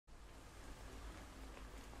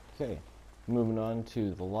Okay, moving on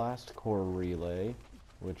to the last core relay,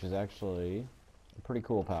 which is actually a pretty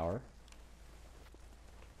cool power.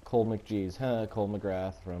 Cole McGee's, Cole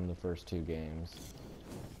McGrath from the first two games.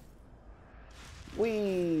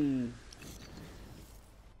 Whee!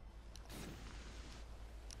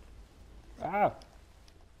 Ah!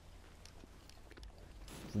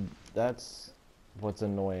 That's what's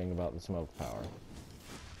annoying about the smoke power.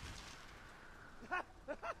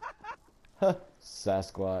 Huh,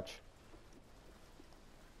 Sasquatch.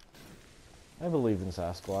 I believe in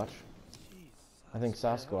Sasquatch. I think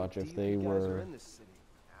Sasquatch, if they were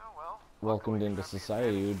welcomed into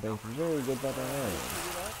society, would make very good veterinarians.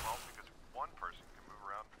 Well, because one person can move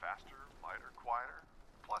around faster, lighter, quieter.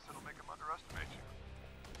 Plus, it'll make them underestimate you.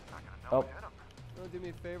 You're not gonna know to hit them. Do me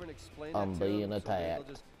a favor and explain I'm that to being them so maybe attacked.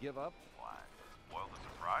 they'll just give up. Why? Spoil the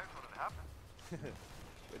surprise when it happens.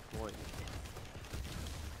 Good point.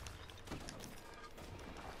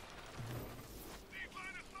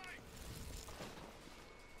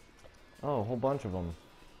 Oh, a whole bunch of them.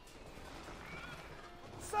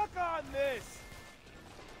 Suck on this!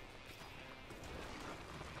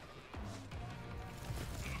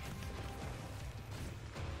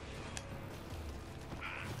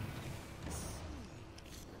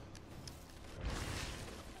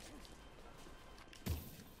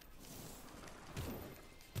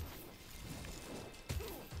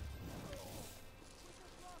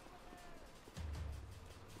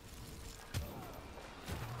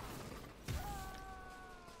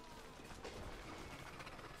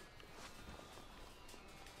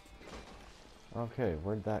 Okay,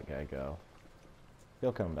 where'd that guy go?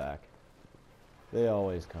 He'll come back. They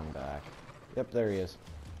always come back. Yep, there he is.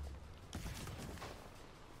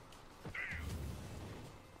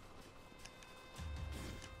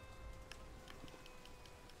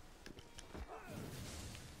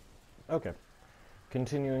 Okay.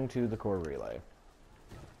 Continuing to the core relay.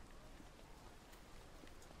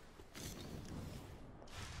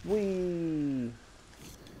 Whee!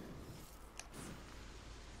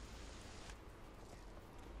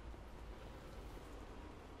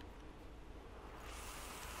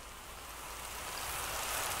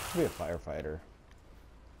 Be a firefighter.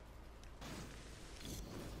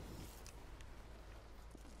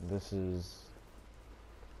 This is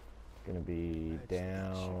gonna be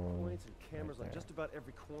down. Points and cameras right on there. just about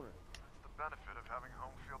every corner. That's the benefit of having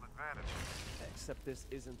home field advantage. Except this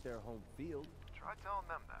isn't their home field. Try telling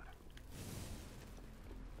them that.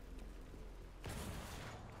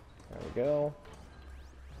 There we go.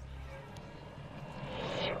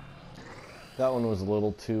 That one was a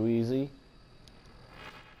little too easy.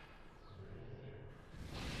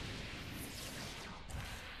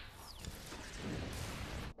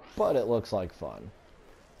 But it looks like fun.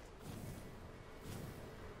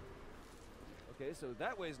 Okay, so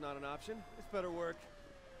that way's not an option. This better work.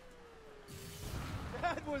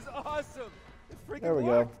 That was awesome! It freaking There we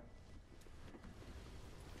worked. go.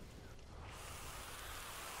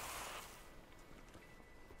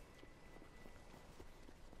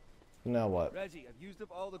 Now what? Reggie, I've used up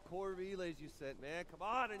all the core relays you sent, man. Come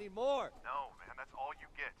on, I need more. No, man, that's all you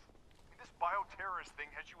get. I mean, this bioterrorist thing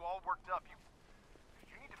has you all worked up.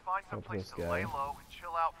 You need to find some place this to guy. lay low and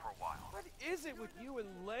chill out for a while. What is it with you and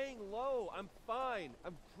laying low? I'm fine.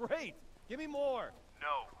 I'm great. Give me more.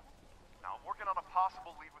 No. Now, I'm working on a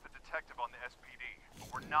possible lead with a detective on the SPD, but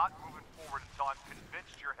we're not moving forward until I'm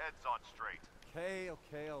convinced your head's on straight. Okay,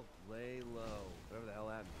 I'll lay low. Whatever the hell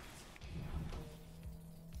that means.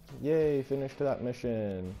 Yay, finished that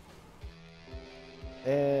mission.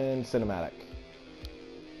 And cinematic.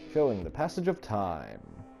 Showing the passage of time.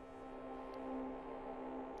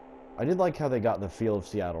 I did like how they got the feel of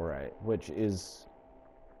Seattle right, which is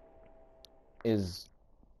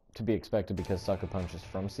to be expected because Sucker Punch is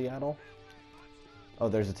from Seattle. Oh,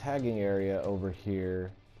 there's a tagging area over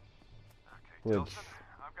here, Okay, which Delson,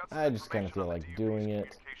 I've got some I just kind of information feel on like the DOD's doing it.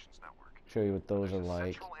 communications network. Show you what those are There's a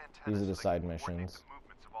like. central These antenna are the so they side can coordinate missions. the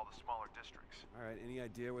movements of all the smaller districts. All right, any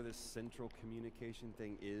idea where this central communication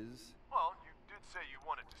thing is? Well, you did say you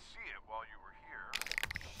wanted to see it while you were here.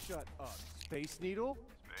 Shut up. Space Needle?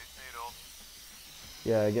 Space Needle.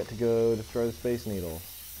 Yeah, I get to go destroy the Space Needle.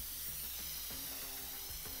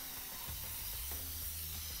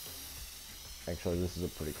 Actually, this is a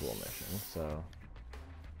pretty cool mission, so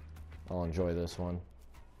I'll enjoy this one.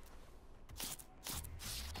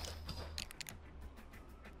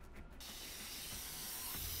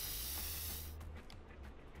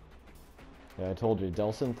 Yeah, I told you,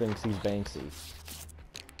 Delson thinks he's Banksy.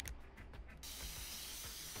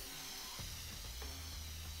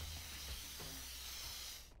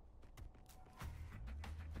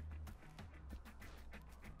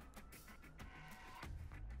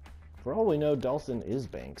 For all we know, Dalton is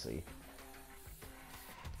Banksy.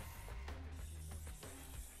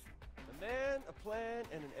 A man, a plan,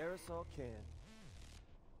 and an aerosol can.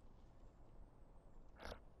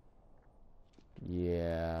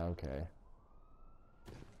 Yeah, okay.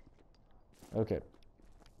 Okay.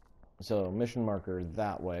 So, mission marker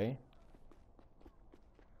that way.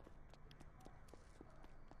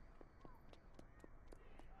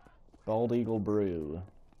 Bald Eagle Brew.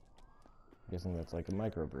 Guessing that's like a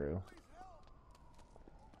microbrew.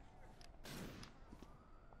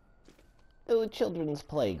 Oh, children's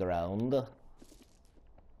playground.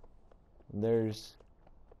 There is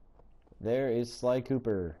Sly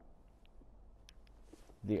Cooper.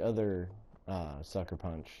 The other Sucker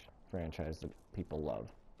Punch franchise that people love.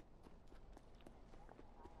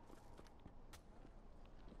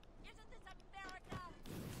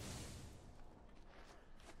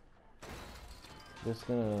 Just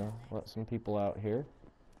gonna let some people out here.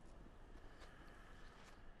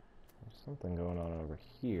 There's something going on over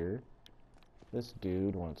here. This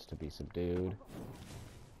dude wants to be subdued.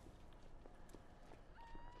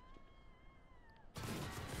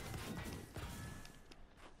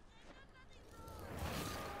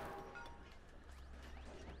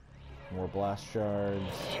 More blast shards.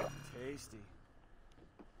 Tasty.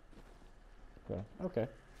 Okay. Okay.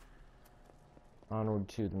 Onward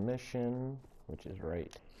to the mission, which is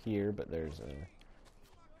right here, but there's a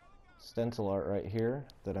stencil art right here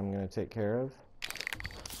that I'm going to take care of.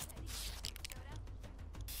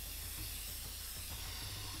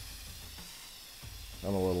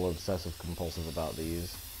 I'm a little obsessive compulsive about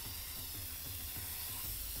these.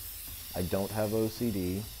 I don't have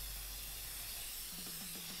OCD.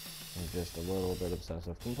 I'm just a little bit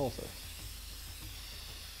obsessive compulsive.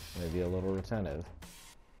 Maybe a little retentive.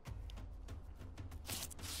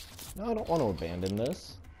 No, I don't want to abandon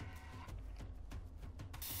this.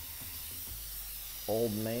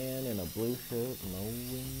 Old man in a blue shirt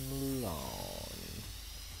mowing the lawn.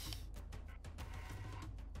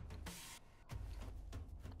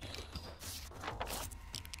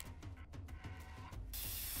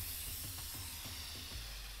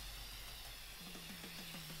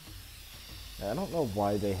 I don't know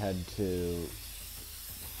why they had to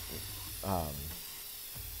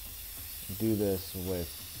do this with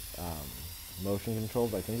motion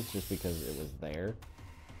controls. I think it's just because it was there.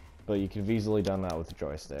 But you could have easily done that with the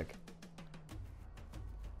joystick.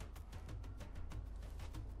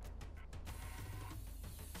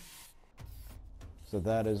 So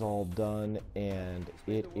that is all done, and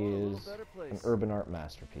it is an urban art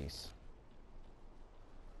masterpiece.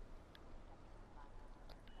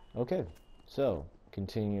 Okay, so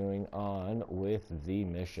continuing on with the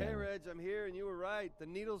mission. Hey, Reg, I'm here, and you were right. The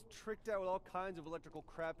needle's tricked out with all kinds of electrical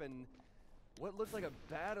crap and what looks like a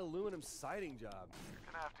bad aluminum siding job. You're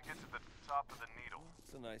gonna have to get to the top of the needle.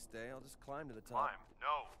 It's a nice day. I'll just climb to the top. Climb.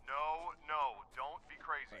 No, no, no. Don't be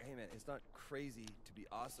crazy. Hey, man, it's not crazy to be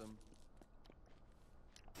awesome.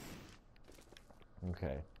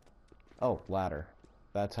 Okay. Oh, ladder.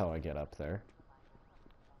 That's how I get up there.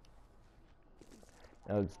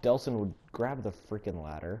 Now, if Delson would grab the freaking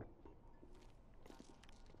ladder.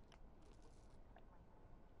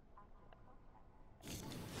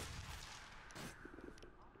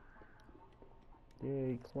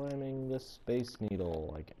 Yay, climbing the Space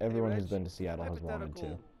Needle. Like, everyone who's been to Seattle has wanted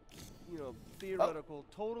to. You know, theoretical,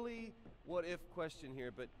 totally what-if question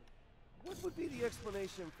here, but what would be the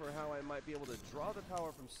explanation for how I might be able to draw the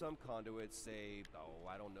power from some conduits, say, oh,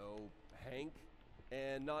 I don't know, Hank,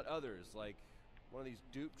 and not others, like one of these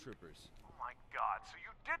dupe troopers? Oh my god, so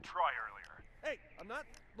you did try earlier. Hey, I'm not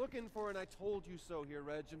looking for an I told you so here,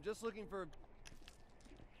 Reg. I'm just looking for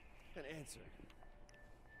an answer.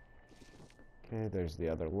 Okay, there's the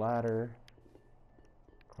other ladder.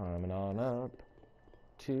 Climbing on up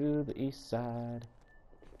to the east side.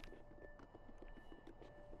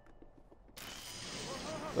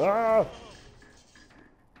 Ah! I thought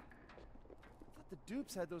the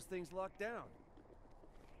dupes had those things locked down.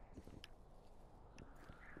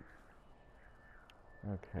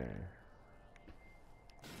 Okay.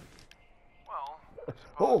 Well,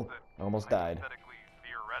 Oh! that I almost died.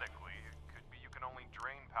 Theoretically, it could be you can only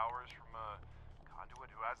drain powers from a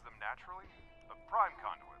conduit who has them naturally. A prime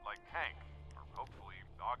conduit, like Hank, or hopefully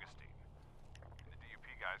Augustine. And the DUP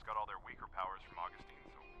guys got all their weaker powers from Augustine,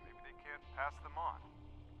 so maybe they can't pass them on.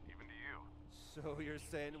 Even to you. So you're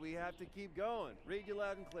saying we have to keep going. Read you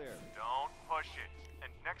loud and clear. Don't push it.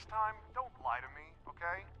 And next time, don't lie to me,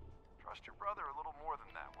 okay? Trust your brother a little more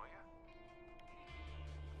than that, will you?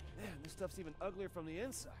 Man, this stuff's even uglier from the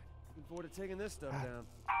inside. Looking forward to taking this stuff down.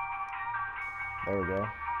 There we go.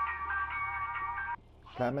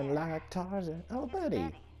 Climbing like Tarzan. Oh, buddy.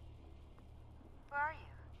 Betty. Where are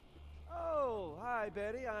you? Oh, hi,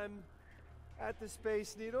 Betty. I'm at the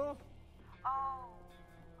Space Needle. Oh,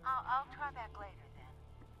 I'll try back later then.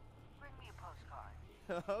 Bring me a postcard.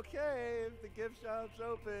 Okay, if the gift shop's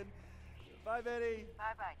open. Bye, Betty.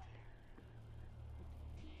 Bye-bye,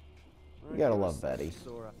 dear. You gotta love Betty.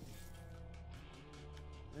 Sora.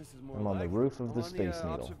 This is more I'm on the like roof of the on Space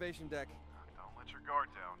Needle. Observation deck. Don't let your guard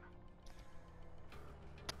down.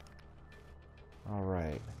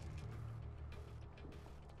 Alright.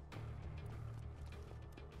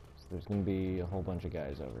 So there's gonna be a whole bunch of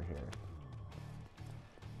guys over here.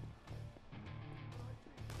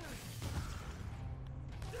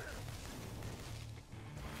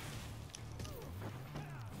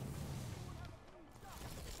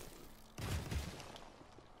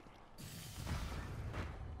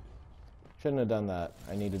 Shouldn't have done that.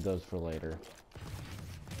 I needed those for later.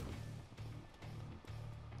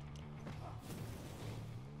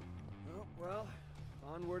 Oh, well,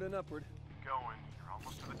 onward and upward. Keep going. You're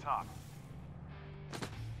almost to the top.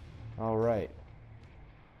 Alright.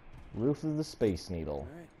 Roof of the Space Needle.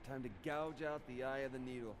 All right, time to gouge out the eye of the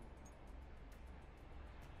needle.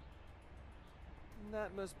 And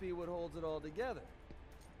that must be what holds it all together.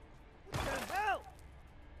 What the hell?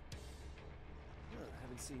 I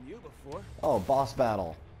haven't seen you before. Oh, boss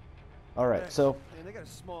battle. Alright, so Man, they got a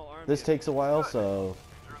small army. this takes a while, so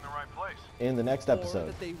You're in the right place. in the next Or episode.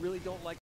 that they really don't like